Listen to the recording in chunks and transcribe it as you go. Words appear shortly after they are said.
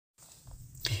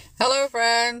Hello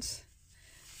friends,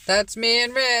 that's me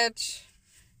and Rich,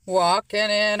 walking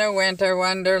in a winter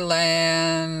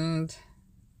wonderland.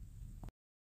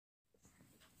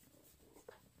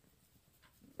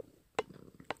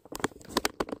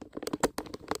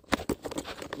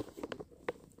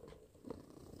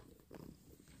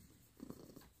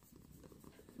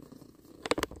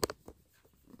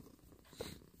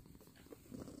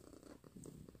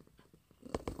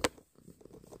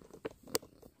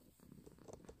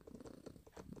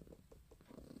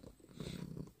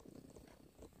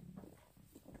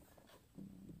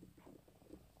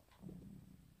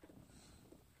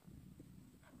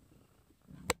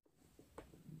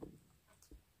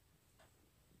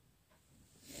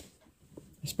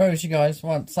 I suppose you guys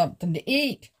want something to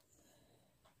eat.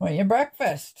 Want your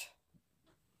breakfast?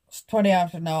 It's 20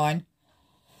 after 9.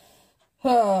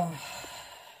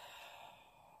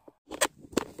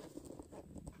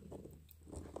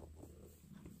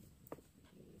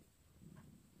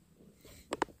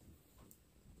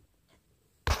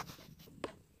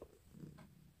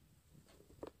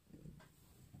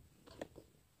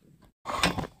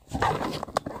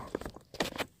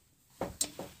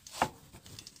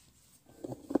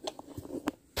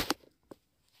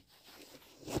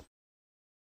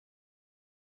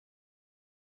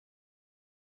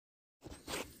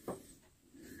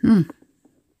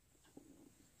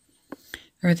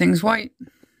 Everything's white.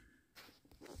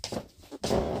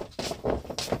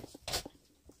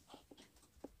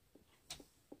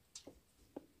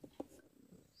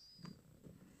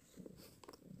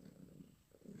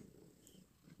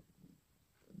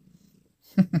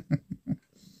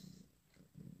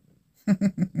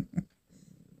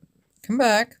 Come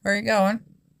back. Where are you going?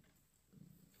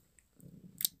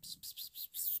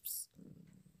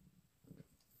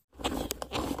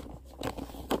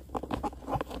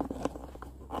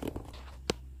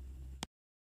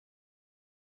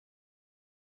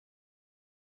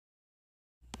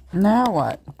 Now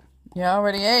what? You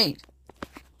already ate.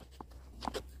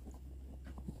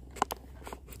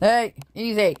 Hey,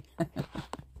 easy.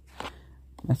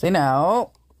 I say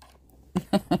no.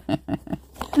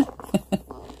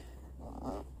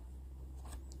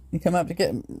 You come up to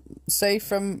get safe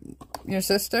from your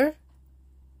sister?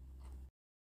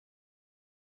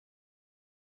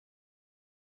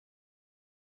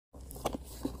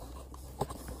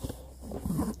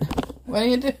 What do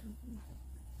you do?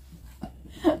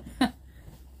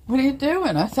 What are you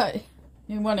doing? I thought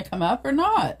you want to come up or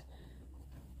not.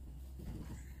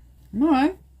 Come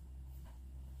on.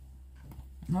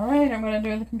 All right, I'm going to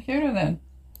do the computer then.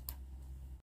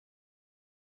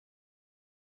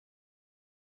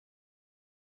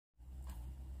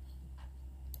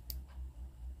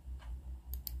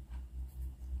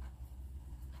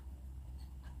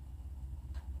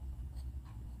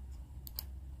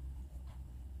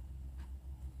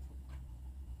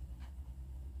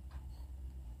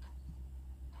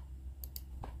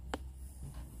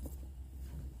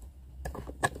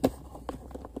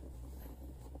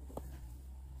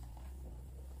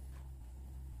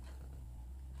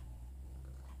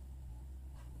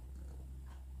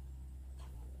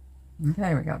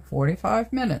 Okay, we got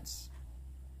 45 minutes.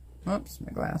 Oops,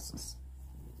 my glasses.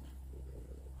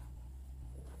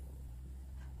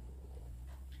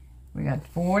 We got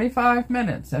 45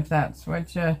 minutes, if that's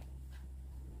what you...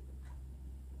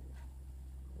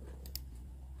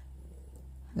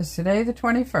 Is today the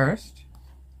 21st?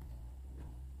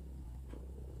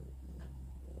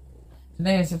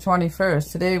 Today is the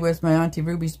 21st. Today was my Auntie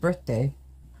Ruby's birthday.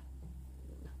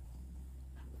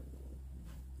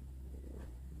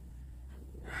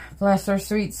 Bless her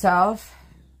sweet self.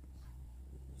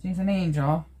 She's an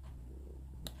angel.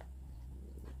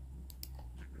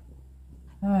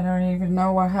 I don't even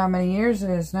know how many years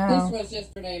it is now. This was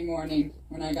yesterday morning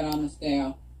when I got on the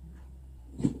scale.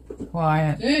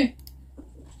 Quiet. See?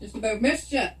 Just about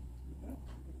missed you.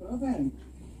 Okay.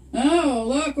 Oh,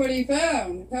 look what he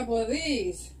found. A couple of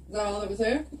these. Is that all that was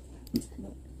there?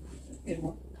 Get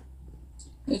more.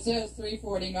 It says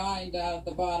 $3.49 down at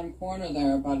the bottom corner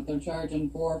there, but they're charging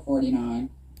 $4.49.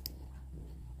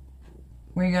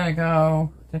 We gotta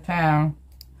go to town.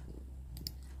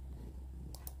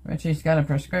 Richie's got a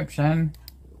prescription.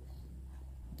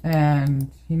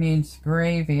 And he needs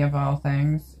gravy of all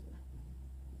things.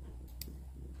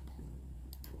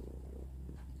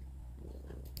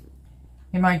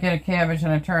 He might get a cabbage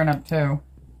and a turnip too.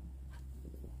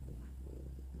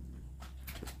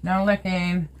 No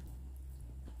licking.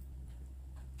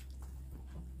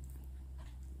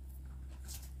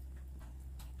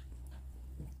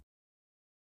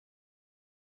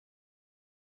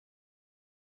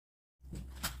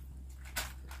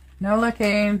 No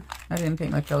licking. I didn't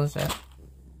take my pills yet.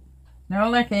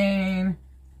 No licking.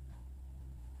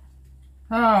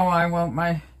 Oh, I won't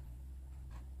my...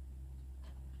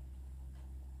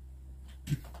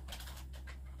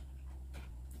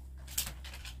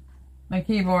 My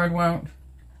keyboard won't.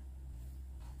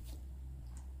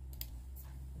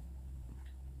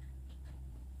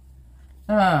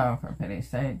 Oh, for pity's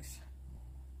sakes.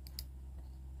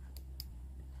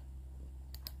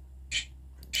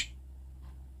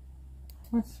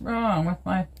 What's wrong with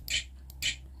my...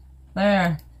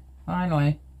 There,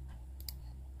 finally.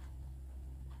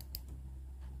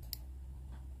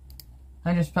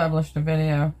 I just published a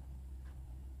video.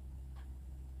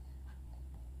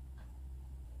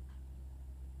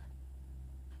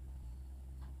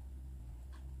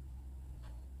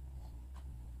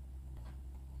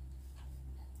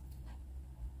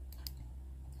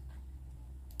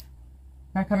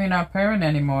 How come you're not purring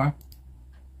anymore?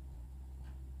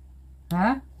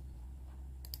 Huh?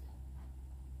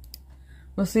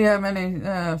 We'll see how many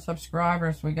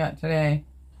subscribers we got today.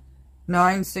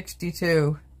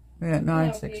 962. We got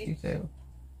 962.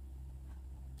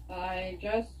 I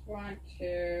just want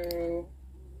to...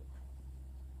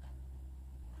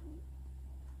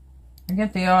 I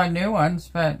get the odd new ones,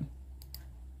 but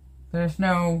there's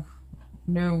no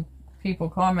new people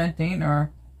commenting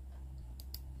or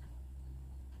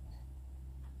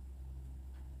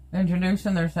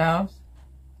introducing themselves.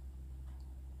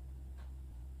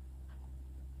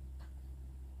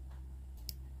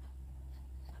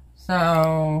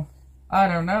 So, I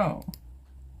don't know.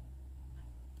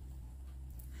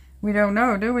 We don't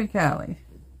know, do we, Callie?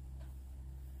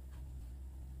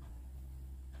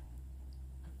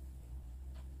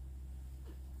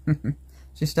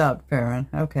 She stopped purring.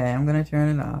 Okay, I'm going to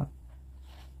turn it off.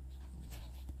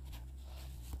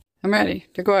 I'm ready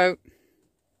to go out.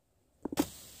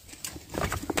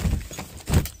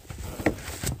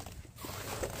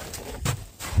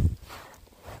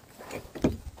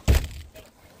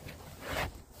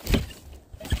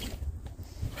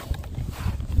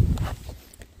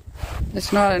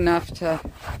 It's not enough to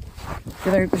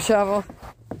get out the shovel.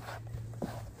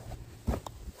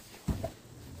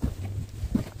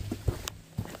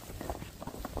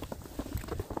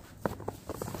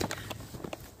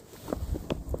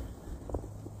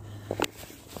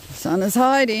 The sun is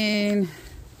hiding,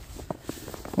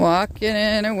 walking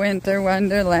in a winter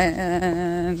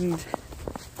wonderland.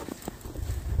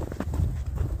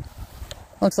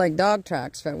 Looks like dog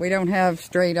tracks, but we don't have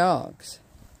stray dogs.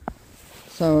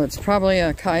 So it's probably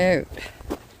a coyote.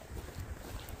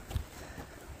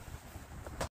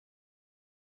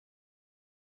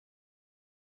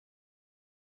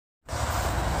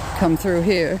 Come through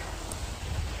here.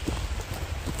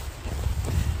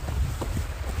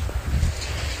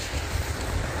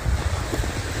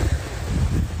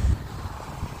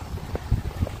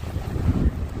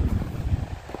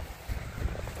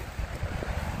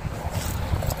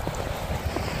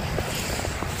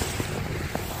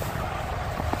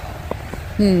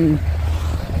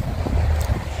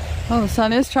 Oh, the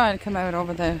sun is trying to come out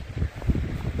over there.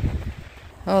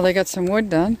 Oh, they got some wood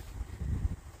done.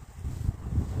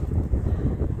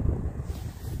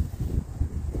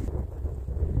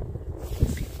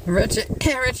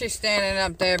 Richie's standing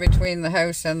up there between the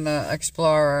house and the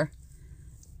Explorer.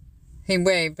 He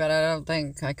waved, but I don't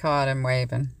think I caught him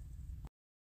waving.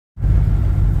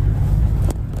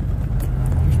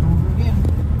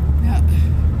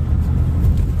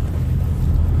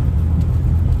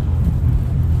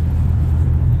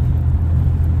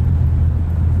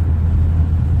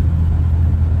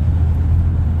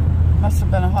 Must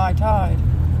have been a high tide.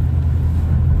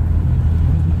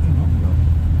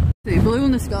 See blue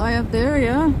in the sky up there,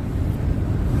 yeah?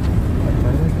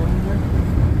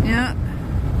 Yeah.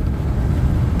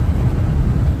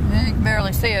 You can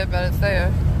barely see it, but it's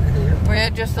there. We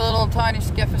had just a little tiny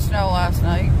skiff of snow last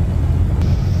night.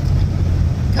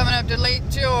 Coming up to Lake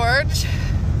George.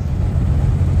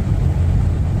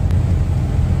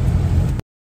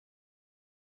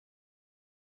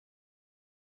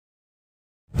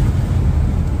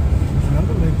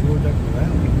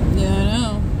 Yeah, I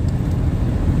know.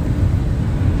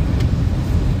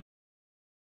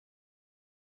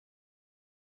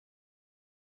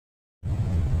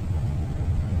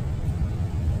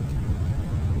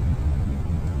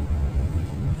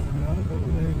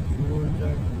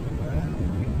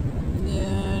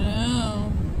 Yeah.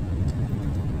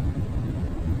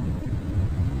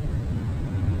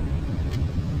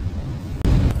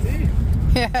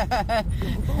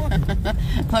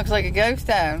 Looks like a ghost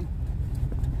town.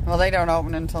 Well, they don't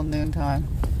open until noontime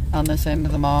on this end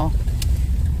of the mall.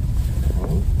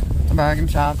 the bargain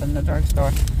shop and the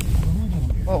drugstore.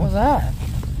 What was that?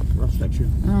 Rough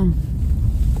section. Oh.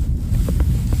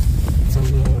 So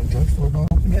the drugstore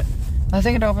not open yet? I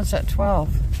think it opens at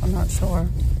 12. I'm not sure.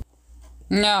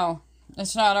 No,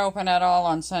 it's not open at all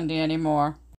on Sunday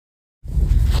anymore.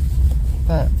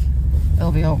 But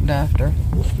it'll be opened after.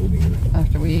 We'll still be here.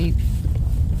 After we eat.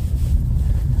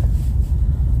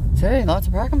 See, lots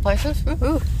of parking places.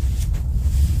 Woohoo!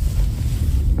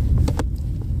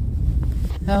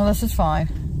 No, this is fine.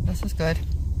 This is good.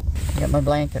 I got my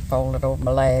blanket folded over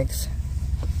my legs.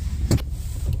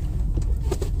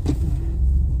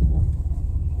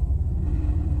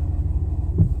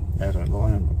 That's what I'm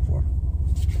looking for.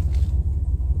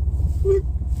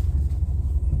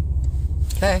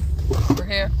 Okay, we're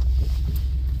here.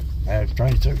 I was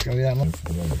trying to show you that one.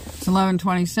 It's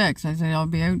 11:26. I said I'll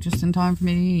be out just in time for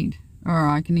me to eat. Or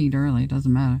I can eat early, it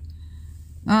doesn't matter.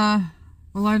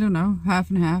 Well, I don't know. Half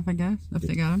and half, I guess, if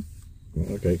they got them.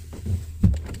 Okay.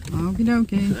 Okie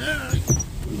dokie.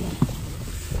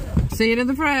 See you to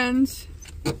the friends.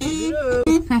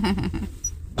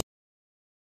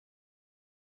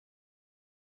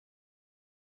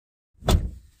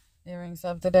 Earrings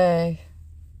of the day.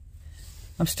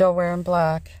 I'm still wearing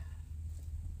black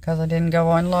because I didn't go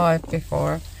on live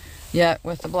before yet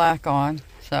with the black on.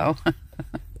 So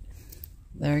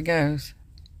there it goes.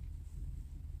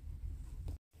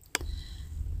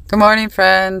 Good morning,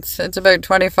 friends. It's about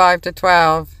 25 to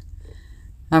 12.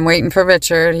 I'm waiting for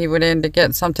Richard. He went in to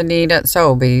get something to eat at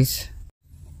Sobeys.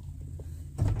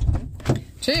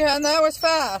 Gee, hon, that was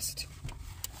fast.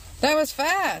 That was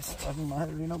fast. Doesn't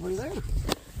matter, there's nobody there.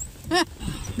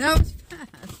 That was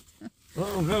fast.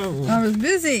 Oh no. I was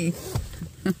busy.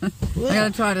 I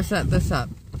gotta try to set this up.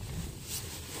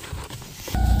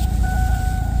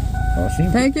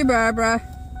 Thank you, Barbara,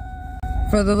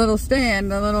 for the little stand,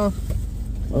 the little...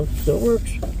 Well, it still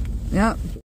works. Yep.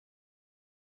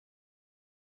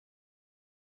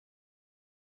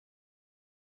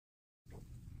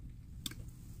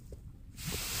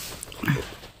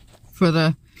 For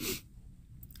the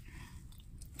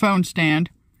phone stand,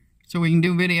 so we can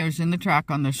do videos in the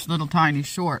truck on this little tiny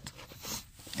short.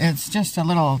 It's just a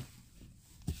little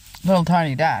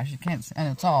tiny dash. You can't, and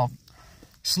it's all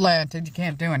slanted. You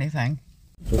can't do anything.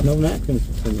 There's no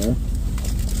napkins in there.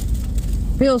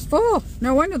 Feels full.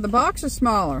 No wonder the box is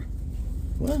smaller.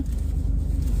 What?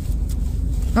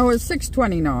 Oh, it's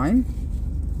 $6.29.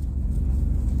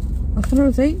 I thought it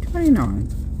was $8.29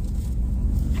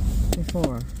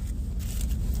 before.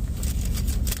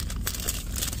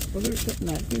 Well, there's something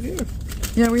napkins here.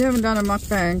 Yeah, we haven't done a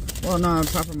mukbang. Well, not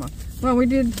a proper mukbang. Well, we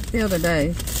did the other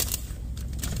day.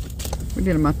 We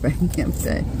did a mukbang the other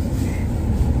day.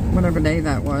 Whatever day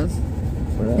that was.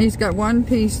 He's got one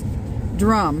piece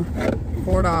drum,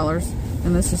 $4,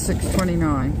 and this is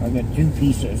 $6.29. I got 2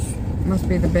 pieces. Must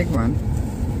be the big one.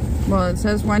 Well, it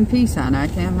says one piece on it. I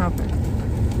can't help it.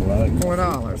 Well, $4.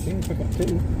 I seen pick up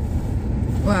 2.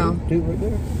 Well, 2 right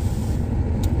there.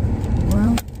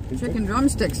 Well, chicken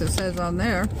drumsticks it says on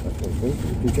there. That's what it's supposed to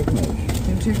be. 2 chicken legs.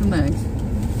 2 chicken legs.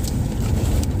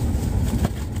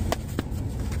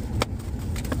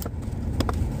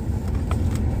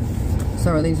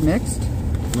 So are these mixed?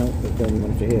 No, that's the only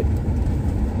ones to hit.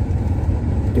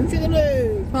 2 chicken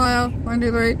legs. File. 1,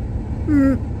 2, 3.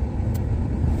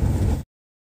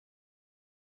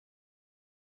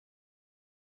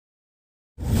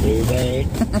 See that?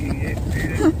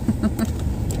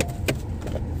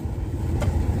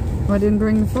 I didn't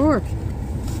bring the fork.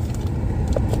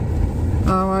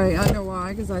 Oh, I know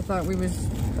why, because I thought we was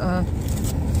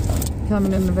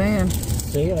coming in the van.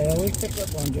 See, I always pick up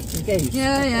one just in case.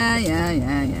 Yeah.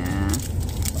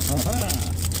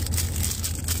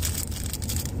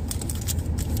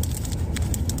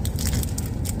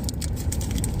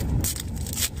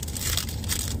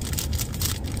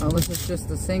 Oh, this is just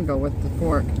a single with the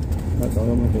fork. That's all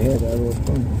I'm going to hit out of the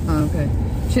spoon. Oh, okay.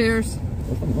 Cheers.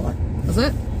 This one's hot. That's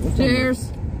it? This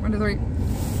Cheers. 1, 2, 3.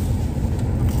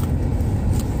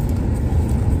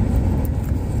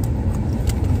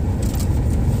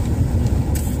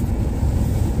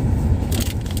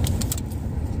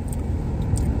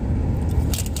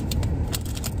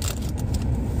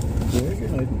 Where's your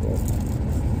knife and fork?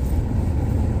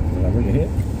 Whatever you hit.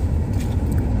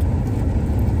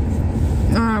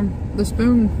 The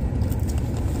spoon.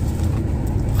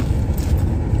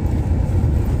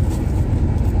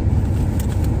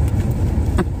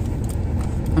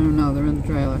 I don't know, they're in the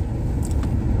trailer.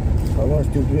 I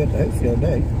watched 2 3 at the house the other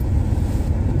day.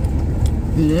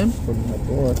 You did? Put them at the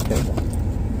door at the table.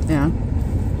 Yeah.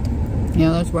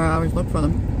 Yeah, that's where I always look for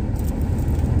them.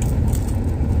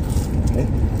 Okay.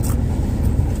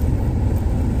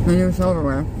 I use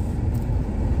silverware.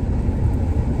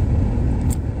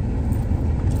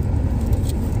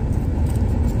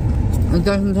 It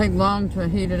doesn't take long to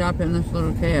heat it up in this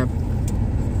little cab.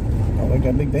 I like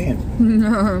that big pan.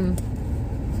 And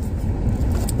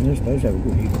this does have a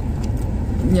good heat.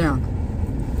 Yeah.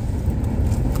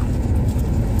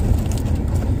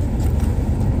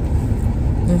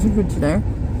 Those are good today.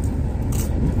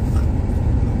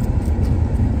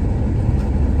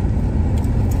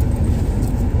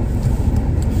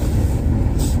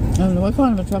 I don't know what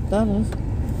kind of a truck that is.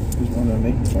 He's one of the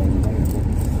maintenance ones.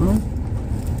 Oh.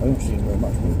 I don't see him very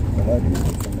much, but I do use it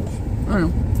from this. I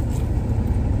know.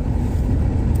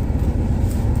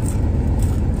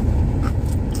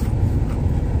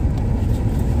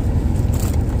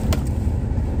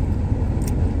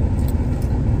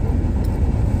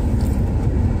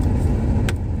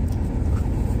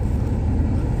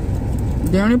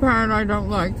 The only part I don't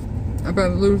like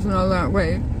about losing all that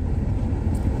weight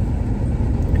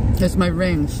is my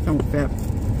rings don't fit.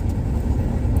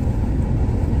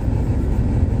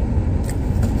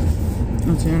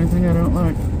 That's the only thing I don't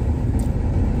like.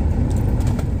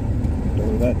 Go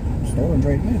to that store and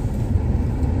trade them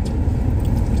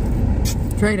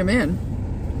in. Trade them in?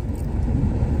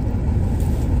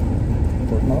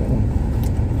 For a model one.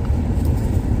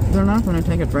 They're not going to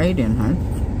take a trade in, huh?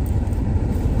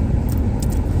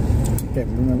 Can't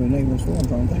remember the name of the store I'm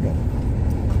trying to think of.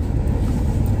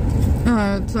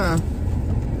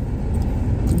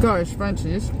 It's Guy's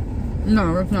Frenchies.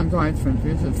 No, it's not Guy's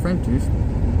Frenchies, it's Frenchies.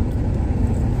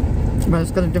 But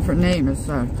it's got a different name, it's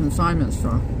a consignment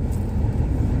store.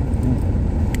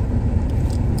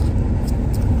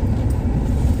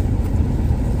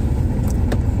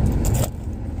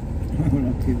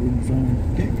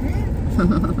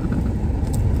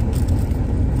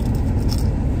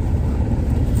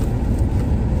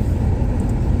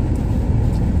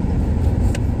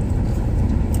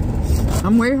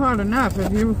 I'm way hot enough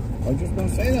if you... I was just going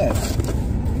to say that.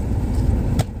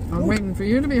 I'm waiting for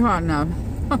you to be hot enough.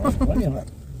 That's plenty of hot.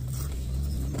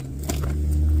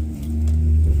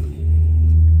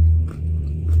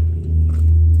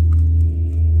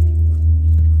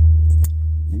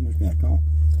 He must be a cop.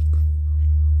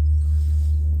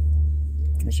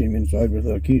 I see him inside with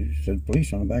a key. It said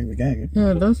police on the back of the jacket.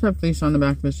 Yeah, it does have police on the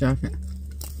back of his jacket.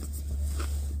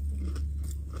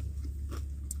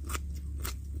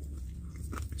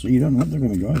 So you don't know what they're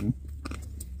going to be driving.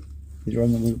 He's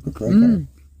driving a little quick right there.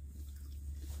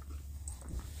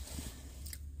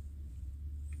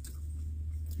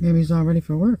 Maybe he's all ready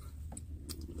for work.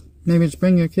 Maybe it's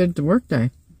bring your kid to work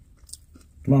day.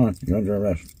 Come on, you're under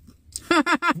arrest.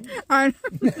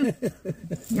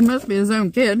 He must be his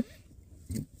own kid.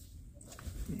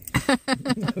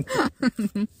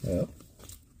 Yeah.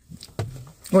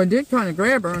 Well, I did kind of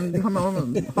grab her and come over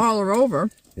and haul her over.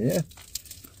 Yeah.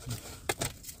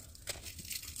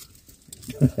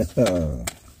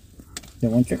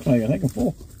 Got one chicken leg, I think, I'm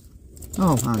full.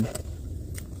 Oh, hon.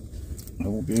 I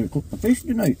won't be able to cook my fish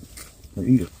tonight. Or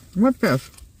eat it. What fish?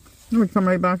 It would come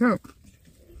right back out.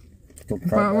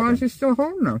 Why is she still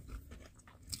holding her?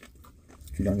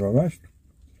 She's under arrest.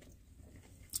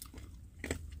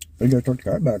 They gotta put the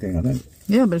car back in, I think.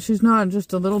 Yeah, but she's not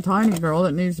just a little tiny girl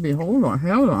that needs to be held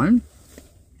on.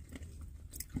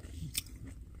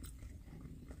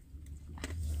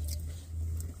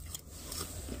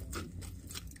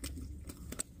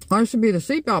 I should be the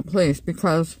seatbelt police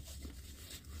because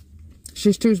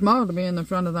she's too small to be in the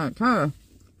front of that car.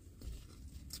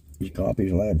 He's a cop,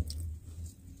 he's a lad.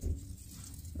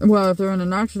 Well, if they're in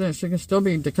an accident, she can still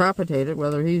be decapitated,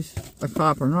 whether he's a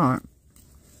cop or not.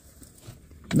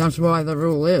 That's why the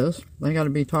rule is. They got to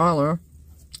be taller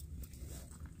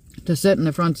to sit in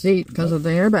the front seat because of the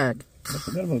airbag. I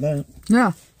forgot about that.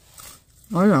 Yeah.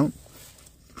 I don't.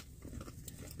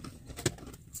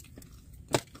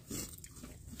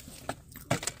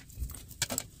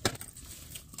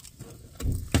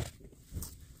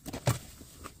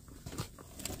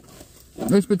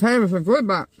 These potatoes are good,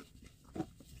 but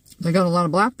they got a lot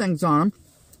of black things on them.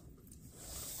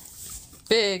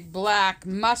 Big, black,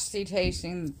 musty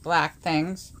tasting black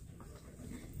things.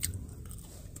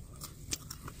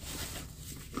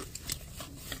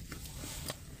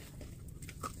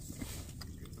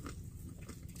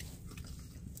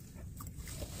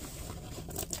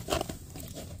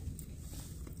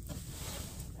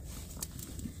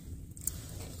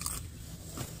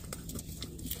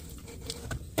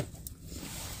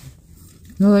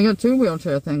 No, they got two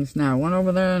wheelchair things now. One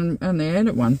over there and the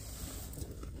addict one.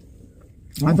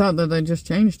 Oh. I thought that they just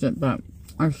changed it, but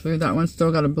actually that one's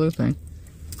still got a blue thing.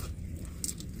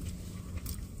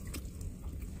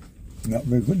 Not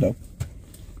very good though.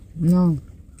 No.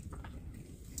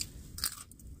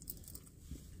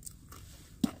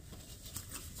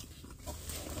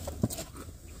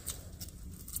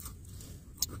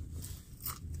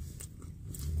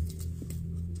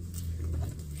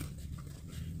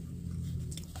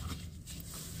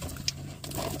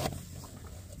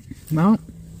 Well,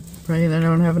 pray they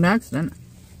don't have an accident.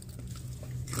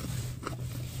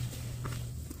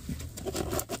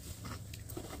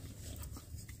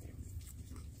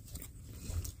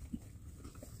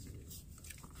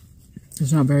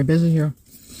 It's not very busy here.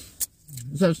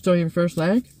 Is that still your first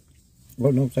leg?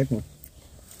 Well, no, second one.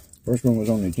 First one was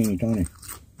only teeny tiny.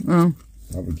 Oh.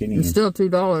 It's still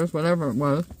 $2, whatever it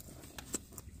was.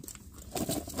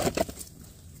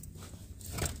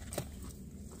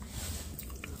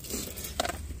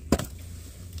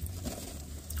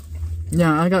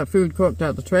 Yeah, I got food cooked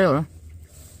at the trailer,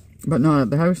 but not at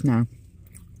the house now.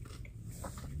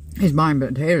 He's buying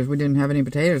potatoes. We didn't have any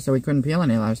potatoes, so we couldn't peel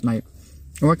any last night.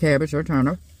 Or cabbage, or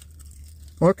turnip,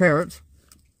 or carrots.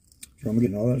 So I'm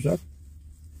getting all that stuff?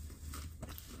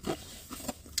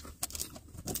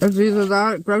 It's either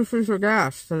that, groceries, or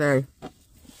gas today. I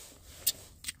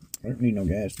don't need no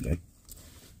gas today.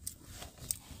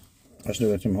 I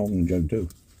still got some home in the jug too.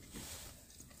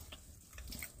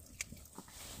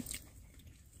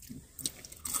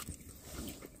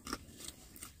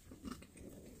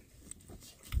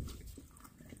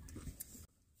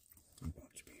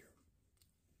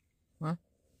 What?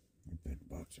 A big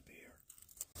box of beer.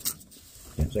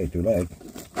 Can't say too loud.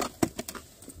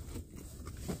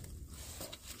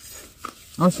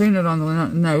 I've seen it on the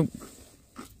note.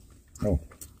 Oh.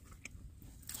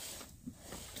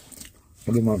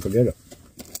 I didn't want to forget it.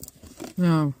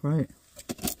 No, right.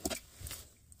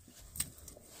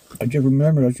 I just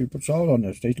remembered I should put salt on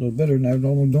this. Tastes a little bitter and I was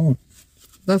almost done.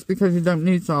 That's because you don't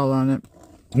need salt on it.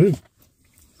 Ooh.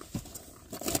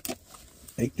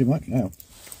 Ate too much now.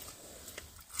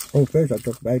 Oh, fish I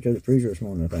took back to the freezer this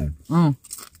morning. Oh.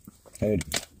 I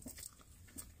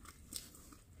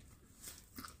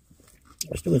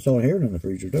still got salt herring in the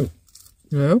freezer too.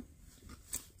 Yeah?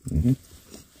 Mm-hmm.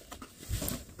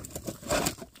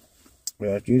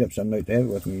 Well, I asked you to have some night to have it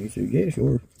with me. You said, yeah,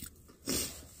 sure.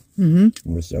 Mm-hmm.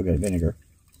 We still got vinegar.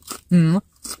 Mm-hmm.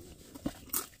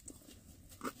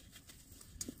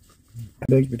 How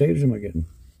big potatoes am I getting?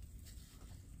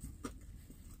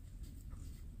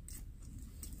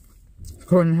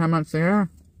 According to how much they are.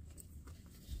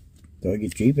 Do I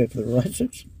get cheap after the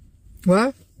russets?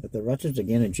 What? If the russets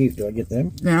again and cheap, do I get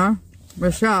them? Yeah.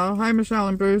 Michelle. Hi, Michelle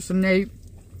and Bruce and Nate.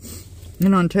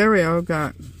 In Ontario,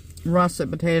 got russet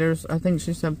potatoes. I think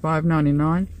she said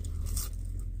 $5.99.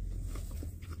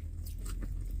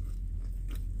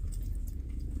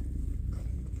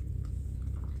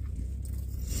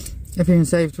 If you can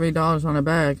save $3 on a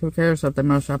bag, who cares if they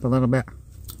mush up a little bit?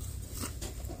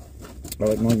 I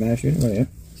like my mash anyway,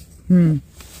 yeah.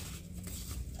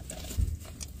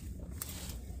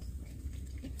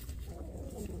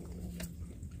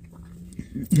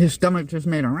 His stomach just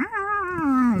made a...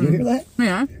 You hear that?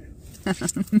 Yeah.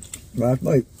 Last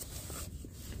bite.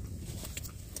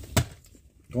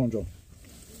 Go on, Joe.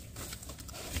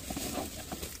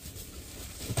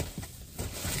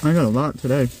 I got a lot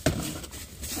today.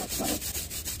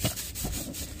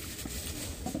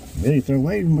 Ready to throw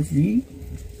away as much as you eat?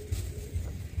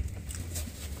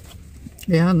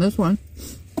 Yeah, and this one.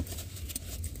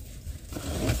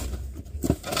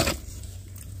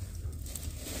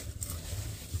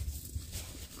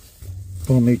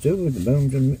 Pull me too with the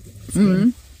bones and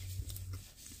skin.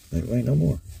 There ain't no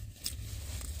more.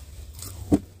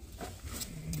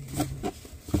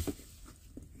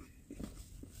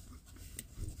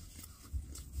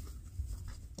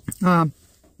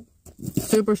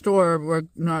 Superstore, we're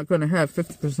not going to have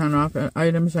 50% off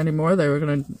items anymore. They were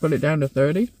going to put it down to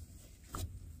 30%.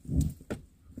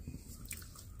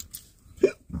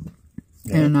 Yeah.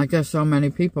 And I guess so many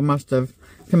people must have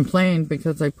complained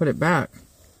because they put it back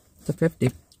to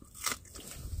 50%.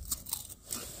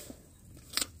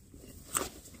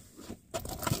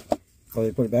 Oh,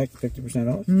 they put it back to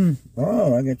 50% off?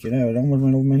 Oh, I got you now. It almost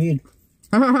went over my head.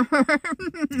 I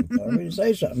was to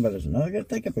say something, but I said, no, I got to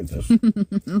think about this.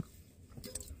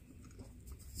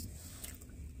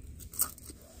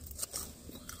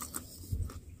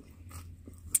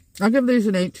 I'll give these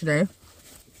an 8 today.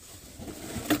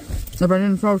 If I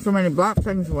didn't throw so many black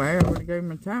things away, I would have given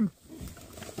them a 10.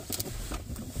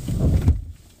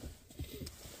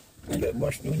 I got to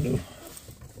wash the window.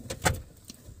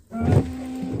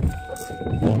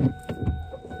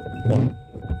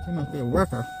 She must be a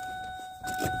worker.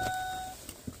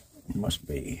 Must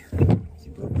be. She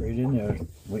put it right in there.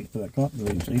 Wait for that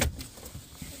cotton to see.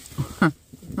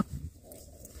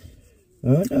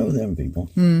 I know them people.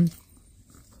 There's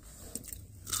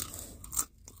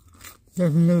a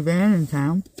new van in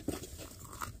town.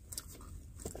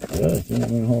 Yeah, it's not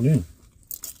going to hold in.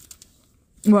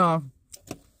 Well,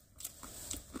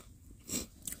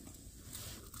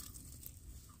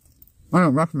 I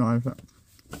don't recognize it.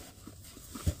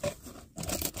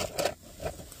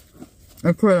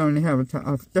 It could only have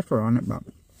a sticker on it, but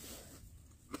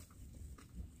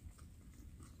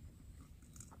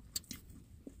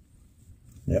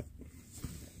yep.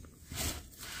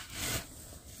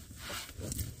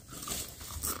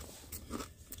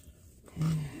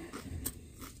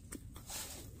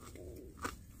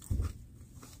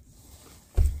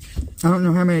 I don't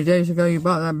know how many days ago you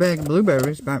bought that bag of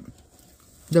blueberries, but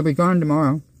they'll be gone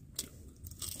tomorrow.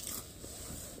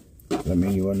 Does that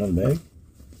mean you want another bag?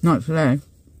 Not today.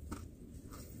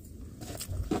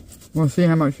 We'll see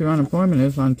how much your unemployment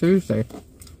is on Tuesday.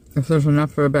 If there's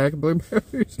enough for a bag of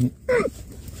blueberries.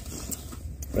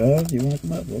 Well, do you want to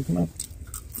come up? We'll come up.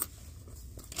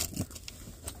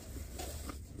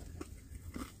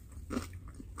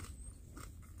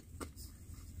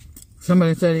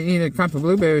 Somebody said he eat a cup of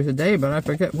blueberries a day, but I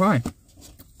forget why.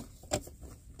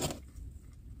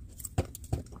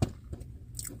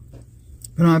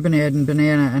 But I've been adding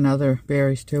banana and other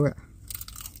berries to it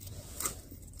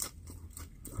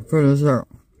for dessert.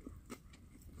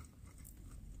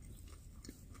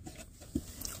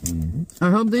 I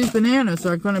hope these bananas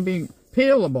are going to be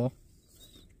peelable.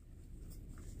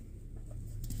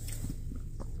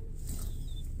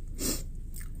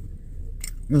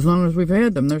 As long as we've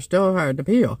had them, they're still hard to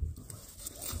peel.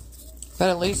 But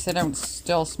at least they don't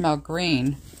still smell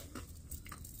green.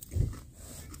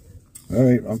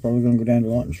 Alright, I'm probably going to go down to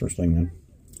Lawton's first thing then.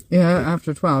 Yeah,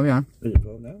 after 12, yeah. Is it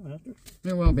 12 now, after?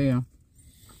 It will be, yeah.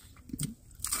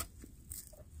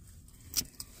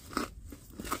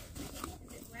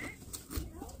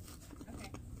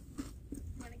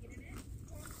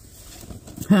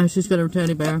 She's got her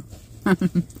teddy bear.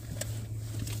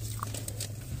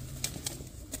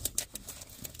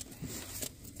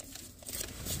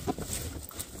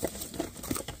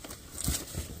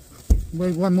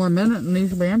 Wait one more minute and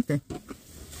these will be empty.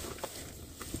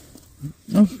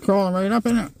 It's crawling right up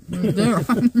in it. Right there.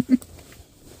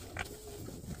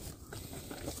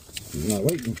 She's not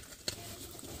waiting.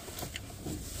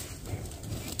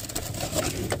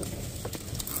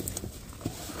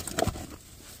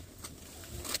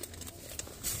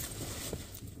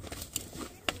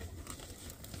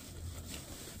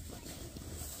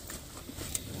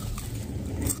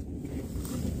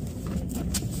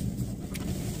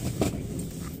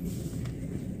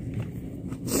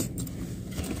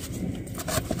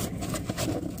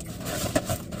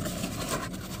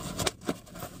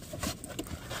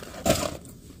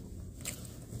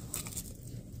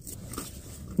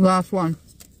 Last one.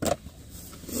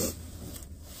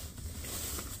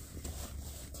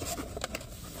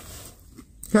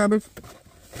 Cabbage.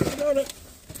 Got it.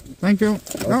 Thank you.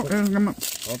 Oh, there's come up.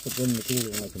 I'll put them in the cooler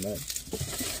when I come back.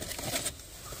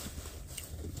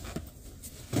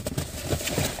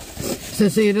 So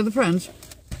see you to the friends.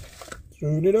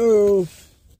 Toodle-doo.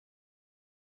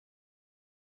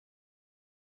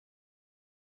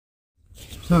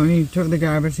 So he took the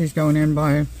garbage. He's going in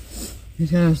by.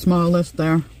 He's got a small list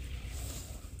there.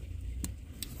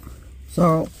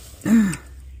 So,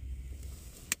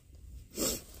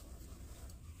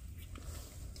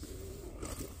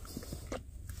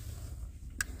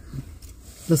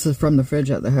 this is from the fridge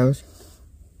at the house.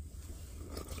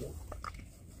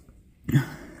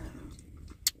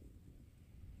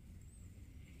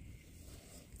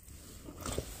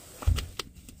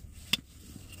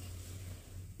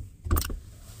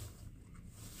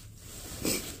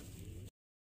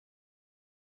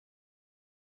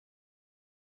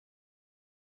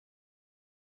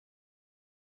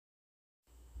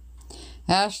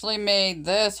 Ashley made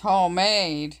this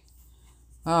homemade.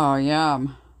 Oh,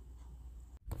 yum.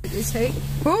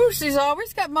 Ooh, she's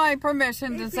always got my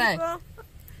permission to say.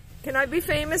 Can I be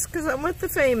famous? Because I'm with the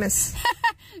famous. She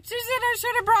said I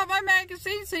should have brought my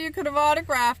magazine so you could have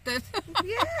autographed it.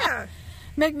 Yeah.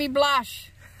 Make me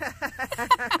blush. Oh,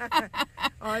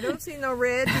 I don't see no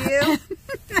red, do you?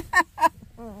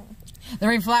 Oh. The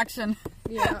reflection.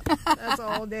 Yeah, that's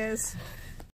all it is.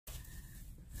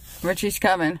 Richie's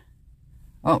coming.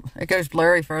 Oh, it goes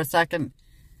blurry for a second.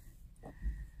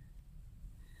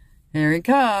 Here he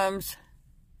comes.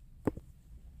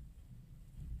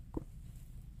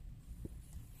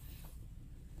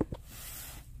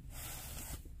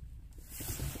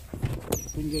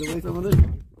 Can you get away from this?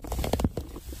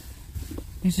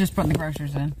 He's just putting the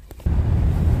groceries in.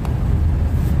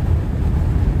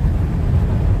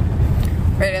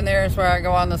 Right in there is where I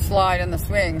go on the slide and the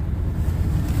swing.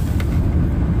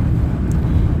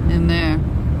 In there.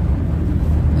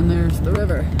 And there's the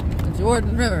river, the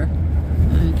Jordan River.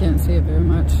 You can't see it very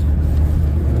much.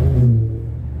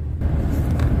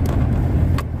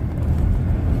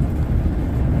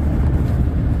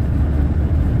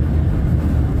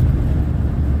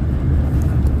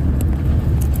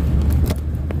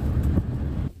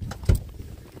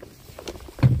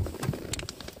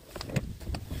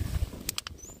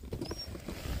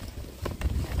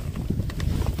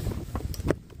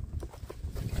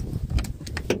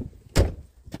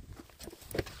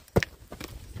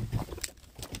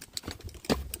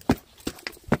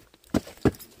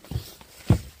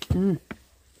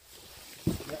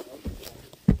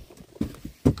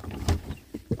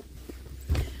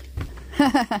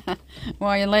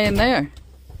 Why are you laying there?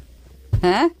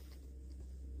 Huh?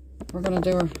 We're gonna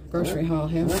do a grocery haul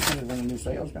here. Thursday is when the new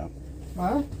sales come.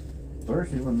 What?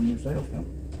 Thursday is when the new sales come.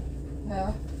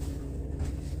 Yeah.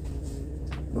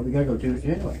 Well, we gotta go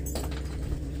Tuesday anyway.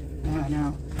 Yeah, I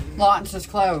know. Lawton's is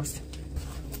closed.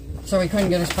 So we couldn't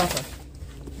get his puffer.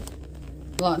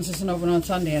 Lawton's isn't open on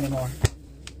Sunday anymore.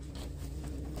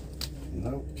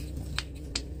 No.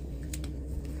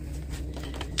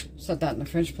 Set that in the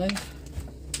fridge, please.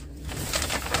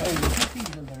 Hey, you got 2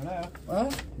 peas in there now.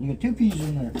 What? You got 2 peas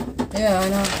in there. Yeah,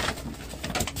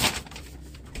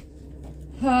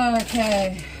 I know.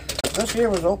 Okay. This here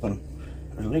was open.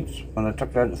 It leaks. When I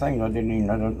took out the thing, I don't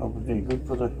know if it was any good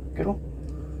for the kettle.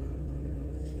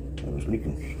 It was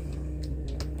leaking.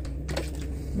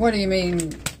 What do you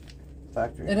mean?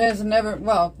 Factory. It has never,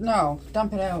 well, no.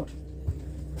 Dump it out.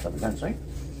 Up against sink.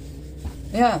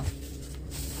 Yeah.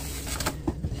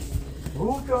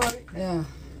 Oh, got it. Yeah.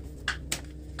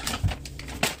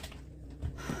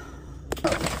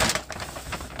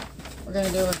 We're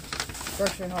gonna do a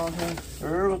grocery haul here.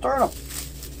 There's a turnip.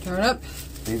 Turnip.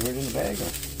 Leave it in the bag.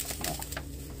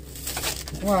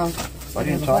 Well, If I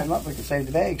didn't tie them up, we could save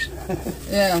the bags.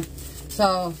 yeah.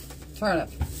 So, turnip.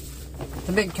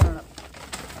 The big turnip.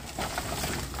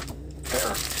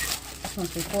 This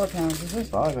must be 4 pounds, is it?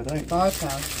 5, I think. 5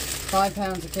 pounds. 5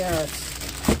 pounds of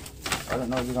carrots. I don't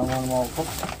know if you're going to want them all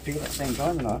cooked together at the same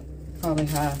time or not. Probably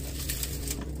half.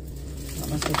 That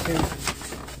must be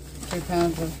 2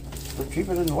 pounds of... They're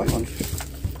cheaper than the white ones.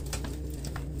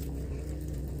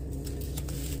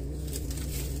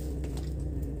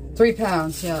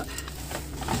 £3, yeah.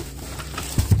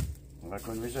 Well, I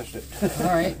couldn't resist it.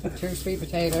 Alright, 2 sweet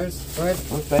potatoes. Good.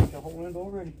 We've baked the whole end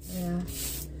already. Yeah.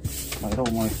 I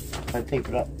don't want to tape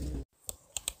it up.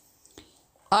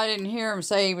 I didn't hear him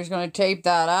say he was going to tape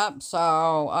that up,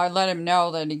 so I let him know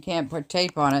that he can't put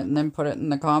tape on it and then put it in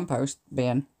the compost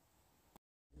bin.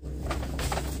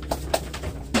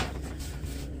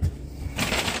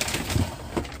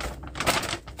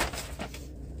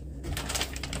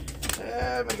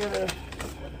 We got a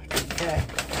cat.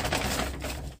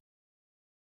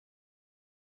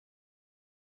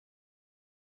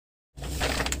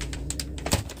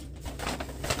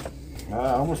 I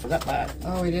almost forgot that.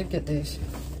 Oh, we did get these.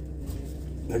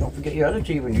 Now don't forget your other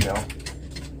tea when you go.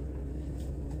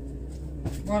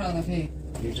 What other tea?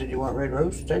 You said you want red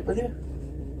rose to take with you?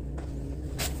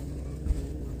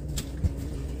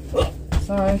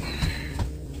 Sorry.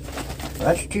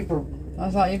 That's cheaper.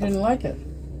 I thought you didn't like it.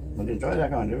 We didn't try that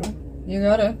kind, did we? You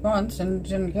got it once and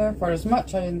didn't care for it as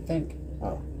much, I didn't think.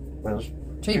 Oh, well, it's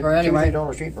Cheaper anyway.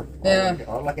 $2 cheaper. Yeah.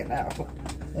 I like it now.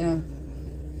 Yeah.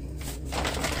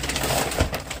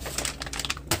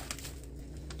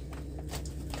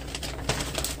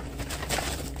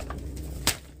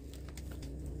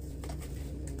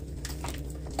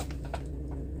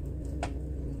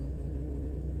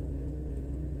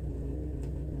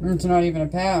 It's not even a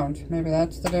pound. Maybe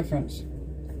that's the difference.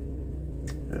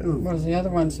 Ooh. What does the other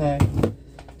one say?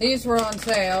 These were on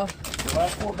sale. The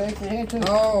last 4 bags they had too.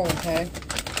 Oh, okay.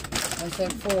 I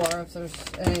said 4. If there's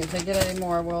any, if they get any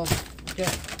more, we'll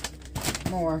get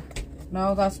more.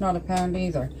 No, that's not a pound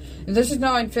either. This is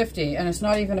 $9.50, and it's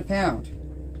not even a pound.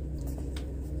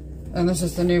 And this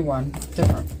is the new one.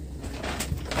 Different.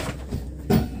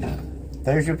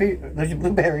 There's your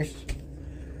blueberries.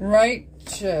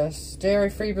 Righteous.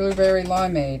 Dairy-free blueberry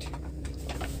limeade.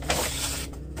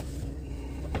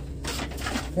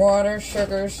 Water,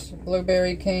 sugars,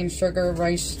 blueberry cane sugar,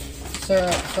 rice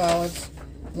syrup, solids,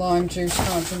 lime juice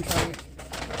concentrate.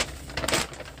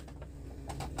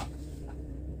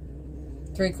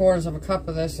 3/4 of a cup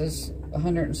of this is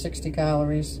 160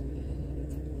 calories.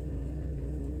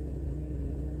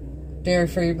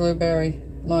 Dairy-free blueberry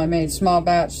limeade, small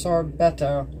batch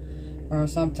sorbetto or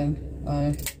something.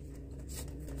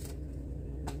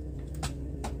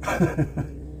 I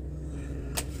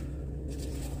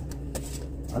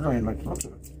don't even like the look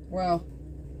of it. Well,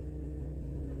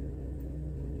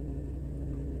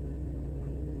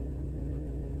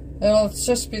 it'll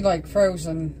just be like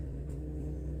frozen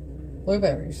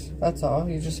blueberries. That's all.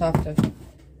 You just have to.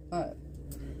 I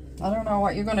don't know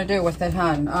what you're going to do with it,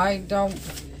 hon. I don't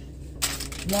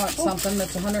want something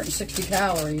that's 160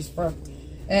 calories for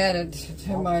added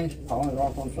to my. Pawn it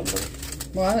off on somebody.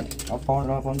 What? I'll pawn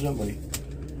it off on somebody.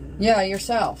 Yeah,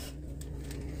 yourself.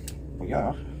 Well,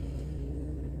 yeah.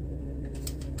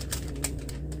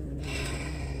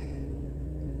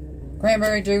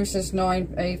 Cranberry juice is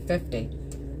 $8.50.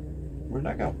 Where'd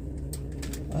that go?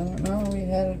 I don't know. We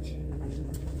had it.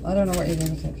 I don't know what you did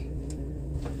with it.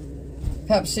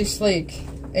 Pepsi Sleek,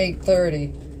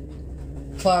 $8.30.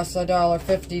 Plus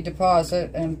 $1.50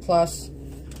 deposit and plus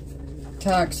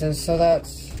taxes. So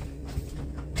that's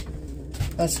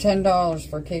 $10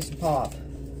 for a case of pop.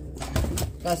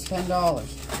 That's $10.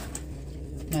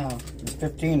 Now. There's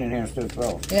 15 in here instead of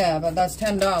 12. Yeah, but that's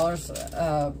 $10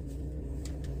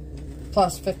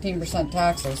 plus 15%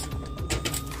 taxes.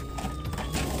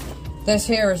 This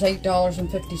here is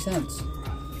 $8.50.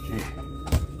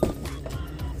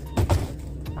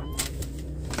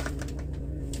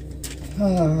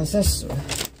 Oh, is this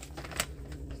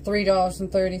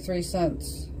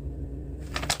 $3.33?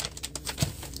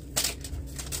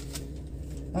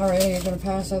 Alright, you're gonna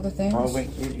pass other things? Oh, wait,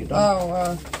 you're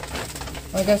done.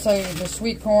 I guess the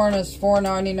sweet corn is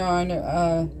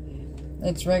 $4.99.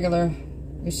 It's regular.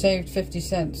 We saved 50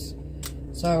 cents,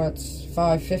 so it's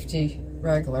 $5.50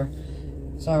 regular.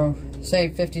 So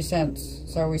save 50 cents.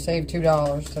 So we saved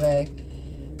 $2 today.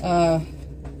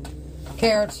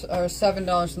 Carrots are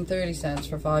 $7.30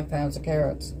 for 5 pounds of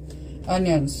carrots.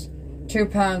 Onions, 2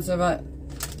 pounds of it.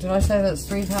 Did I say that's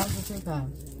 3 pounds or 2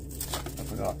 pounds? I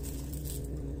forgot.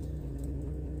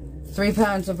 3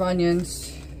 pounds of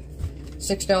onions,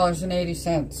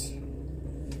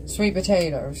 $6.80. Sweet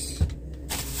potatoes.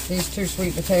 These 2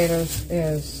 sweet potatoes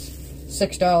is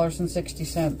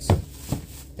 $6.60.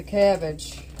 The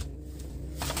cabbage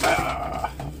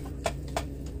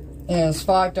is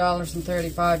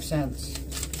 $5.35.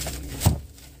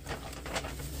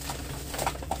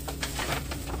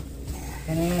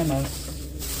 Bananas,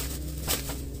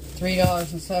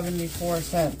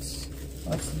 $3.74.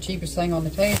 That's the cheapest thing on the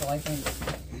table, I think.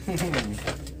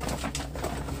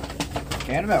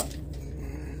 Can of milk.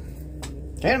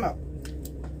 Can of milk.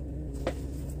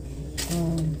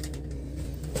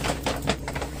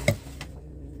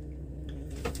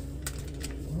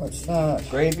 What's that?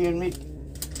 Gravy and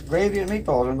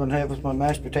meatballs I'm going to have with my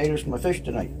mashed potatoes and my fish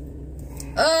tonight.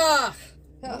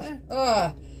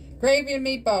 Gravy and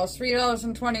meatballs,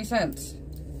 $3.20.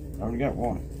 I only got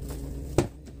one.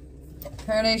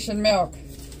 Carnation milk,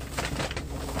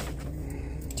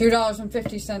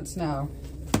 $2.50 now.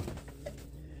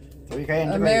 3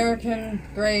 cans American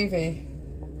gravy.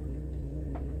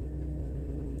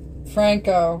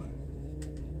 Franco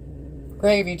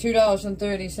gravy,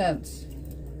 $2.30.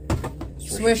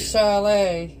 Swiss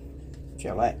Chalet.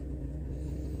 Chalet.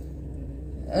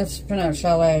 It's pronounced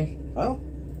chalet. Oh?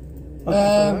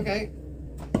 Okay.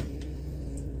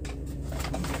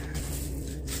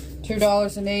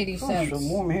 $2.80. Oh, so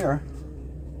warm here.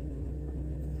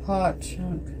 Hot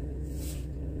chunk.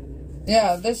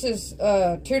 Yeah, this is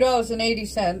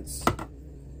 $2.80.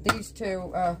 These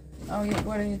two,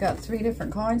 what do you got? 3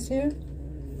 different kinds here?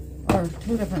 Or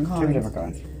 2 different kinds? 2 different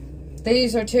kinds.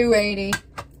 These are $2.80.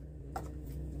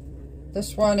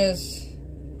 This one is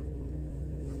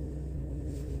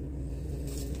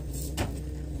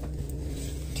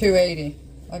 $2.80.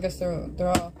 I guess they're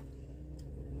all.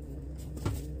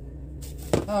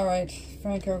 All right,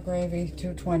 Franco gravy,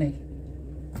 $2.20.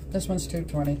 This one's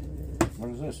 $2.20. What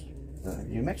is this?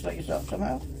 You mixed that yourself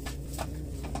somehow?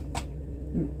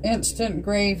 Instant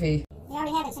gravy. You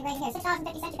already have it, so right here.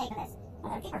 $6.50 you pay for this.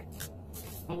 Cheaper.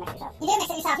 You mix it yourself. You do mix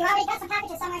it yourself. You already got some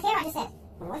packages somewhere here, I just said.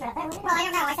 Well, I don't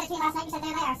know. I said to you last night, you said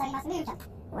they're there, so you must have moved them.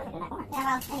 Yeah,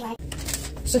 well, anyway.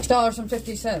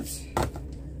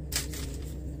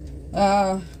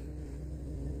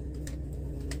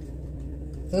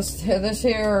 $6.50. This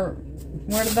here,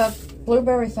 where did that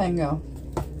blueberry thing go?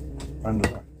 Under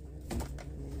there.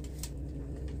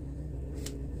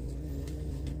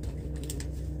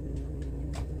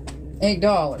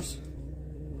 $8.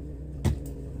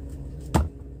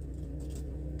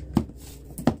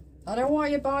 I don't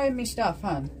want you buying me stuff,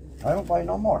 hon. I don't buy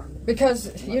no more.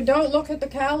 Because you don't look at the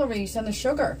calories and the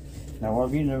sugar. Now, I'll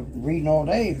be reading all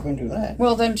day if you're going to do that.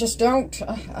 Well, then just don't.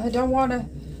 I don't want to.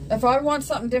 If I want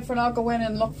something different, I'll go in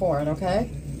and look for it, okay?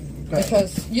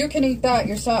 Because you can eat that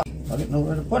yourself. I didn't know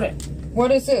where to put it.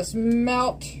 What is this?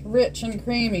 Melt, rich and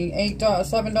creamy.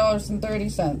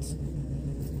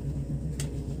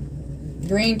 $7.30.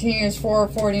 Green tea is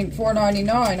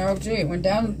 $4.99. Oh gee, it went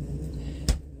down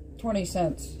 20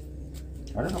 cents.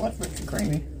 I don't know what's rich and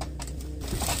creamy.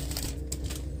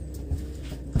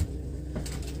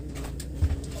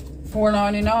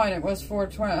 $4.99. It was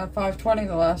 $5.20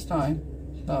 the last time.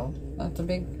 So that's a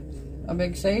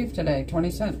big save today. 20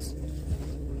 cents.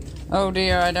 Oh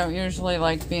dear, I don't usually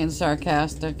like being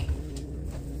sarcastic.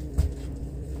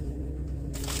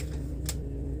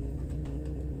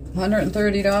 $130,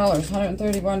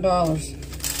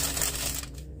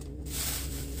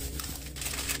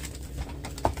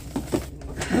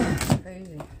 $131.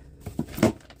 Crazy.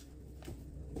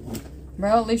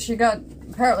 Well, at least you got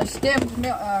apparently skimmed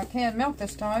canned milk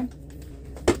this time.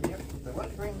 Yep, there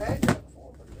was a green bag there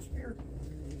before, but it disappeared.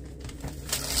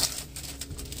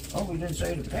 Oh, we didn't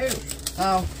say the potatoes.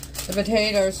 Oh, the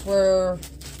potatoes were, I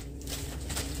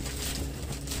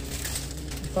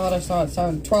thought I saw it,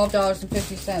 so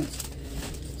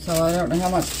 $12.50. So I don't know how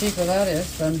much cheaper that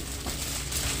is than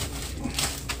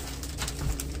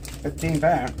 15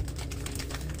 pounds.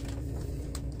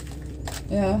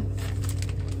 Yeah.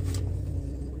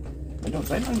 They don't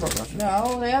say nothing about russets.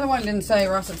 No, the other one didn't say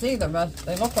russets either, but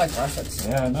they look like russets.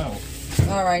 Yeah, I know.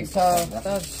 Alright, so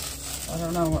that's, I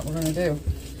don't know what we're going to do.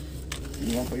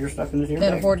 You want to put your stuff in this here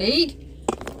Can't bag? afford to eat.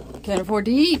 Can't afford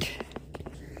to eat.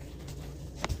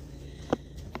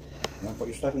 You want to put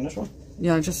your stuff in this one?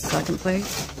 Yeah, just a second,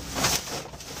 please.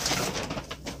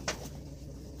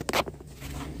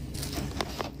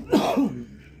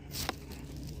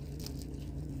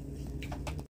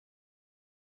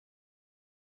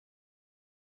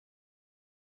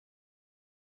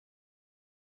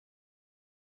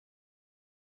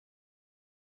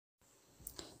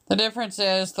 The difference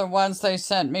is the ones they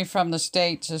sent me from the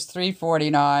States is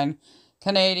 $3.49.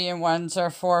 Canadian ones are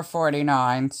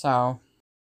 $4.49, so.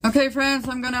 Okay, friends,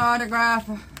 I'm going to autograph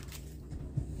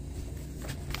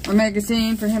a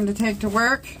magazine for him to take to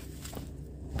work.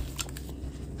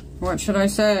 What should I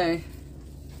say?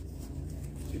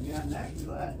 Should be on Ashley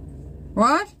that.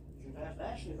 What? Should ask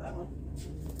Ashley that one.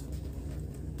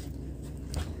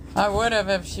 I would have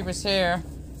if she was here.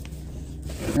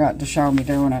 Forgot to show me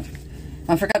doing it.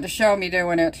 I forgot to show me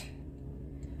doing it.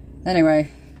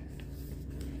 Anyway.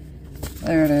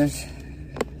 There it is.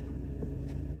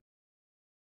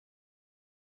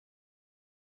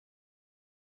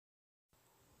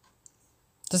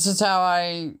 This is how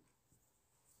I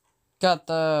got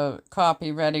the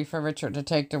copy ready for Richard to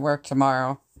take to work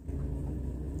tomorrow.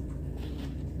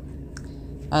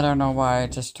 I don't know why I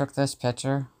just took this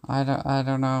picture. I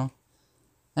don't know.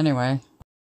 Anyway.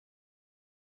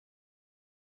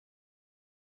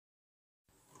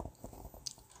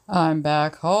 I'm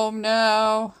back home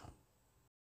now.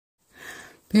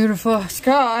 Beautiful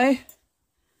sky.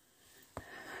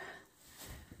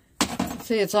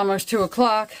 See, it's almost 2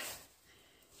 o'clock.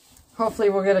 Hopefully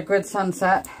we'll get a good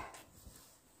sunset.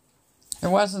 It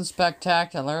wasn't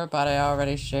spectacular, but I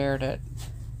already shared it.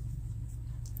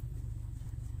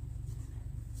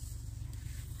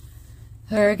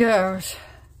 There it goes.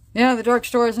 Yeah, the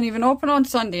drugstore isn't even open on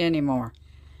Sunday anymore.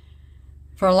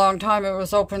 For a long time it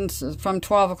was open from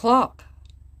 12 o'clock.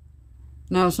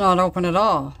 Now it's not open at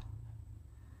all.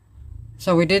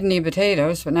 So we did need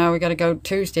potatoes, but now we got to go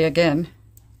Tuesday again.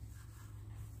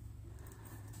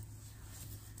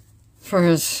 For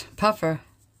his puffer.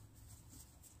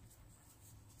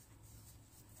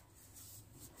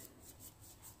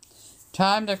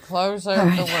 Time to close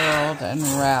out the world and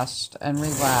rest and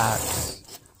relax.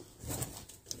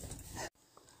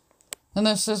 And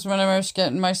this is when I was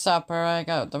getting my supper. I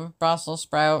got the Brussels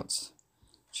sprouts,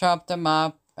 chopped them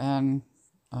up, and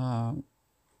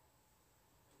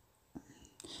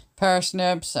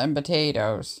parsnips and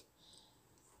potatoes.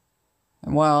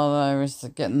 And while I was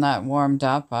getting that warmed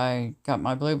up, I got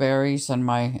my blueberries and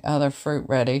my other fruit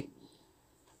ready,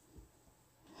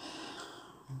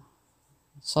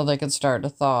 so they could start to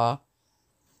thaw.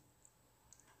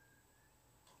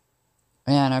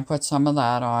 And I put some of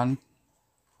that on.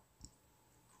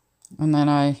 And then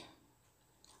I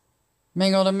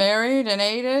mingled and married and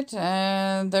ate it,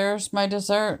 and there's my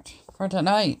dessert for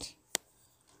tonight.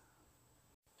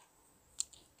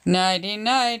 Nighty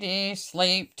nighty,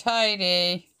 sleep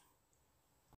tighty.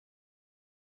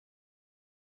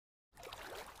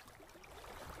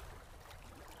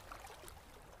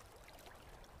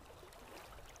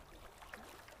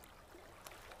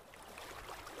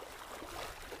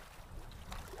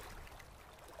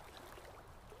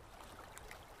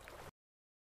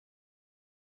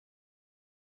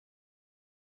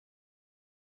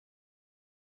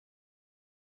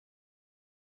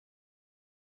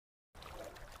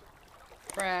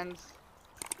 Friends,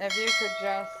 if you could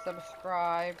just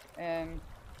subscribe and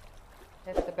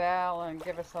hit the bell and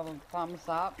give us a thumbs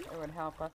up, it would help us